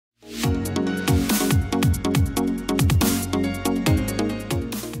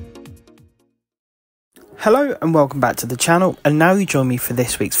Hello and welcome back to the channel, and now you join me for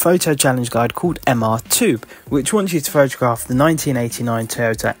this week's photo challenge guide called MR2, which wants you to photograph the 1989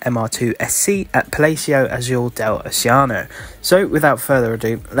 Toyota MR2 SC at Palacio Azul Del Oceano. So without further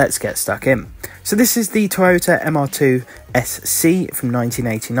ado, let's get stuck in. So this is the Toyota MR2 SC from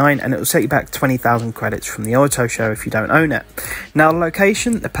 1989, and it will set you back 20,000 credits from the auto show if you don't own it. Now the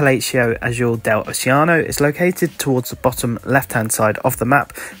location, the Palacio Azul Del Oceano, is located towards the bottom left hand side of the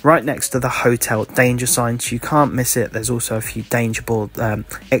map, right next to the hotel danger sign, so you can't miss it. There's also a few danger board,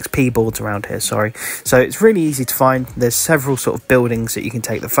 XP boards around here, so it's really easy to find. There's several sort of buildings that you can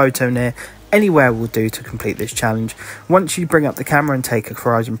take the photo near. Anywhere will do to complete this challenge. Once you bring up the camera and take a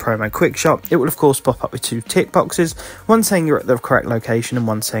Horizon promo quick shot, it will of course pop up with two tick boxes, one saying you're at the correct location and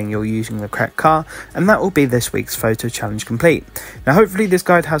one saying you're using the correct car, and that will be this week's photo challenge complete. Now hopefully this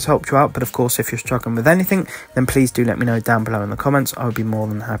guide has helped you out, but of course if you're struggling with anything, then please do let me know down below in the comments. I would be more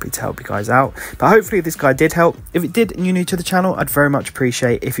than happy to help you guys out. But hopefully this guide did help. If it did and you're new to the channel, I'd very much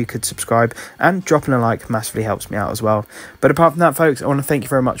appreciate if you could subscribe, and dropping a like massively helps me out as well. But apart from that folks, I want to thank you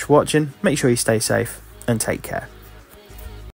very much for watching. Make sure you stay safe and take care.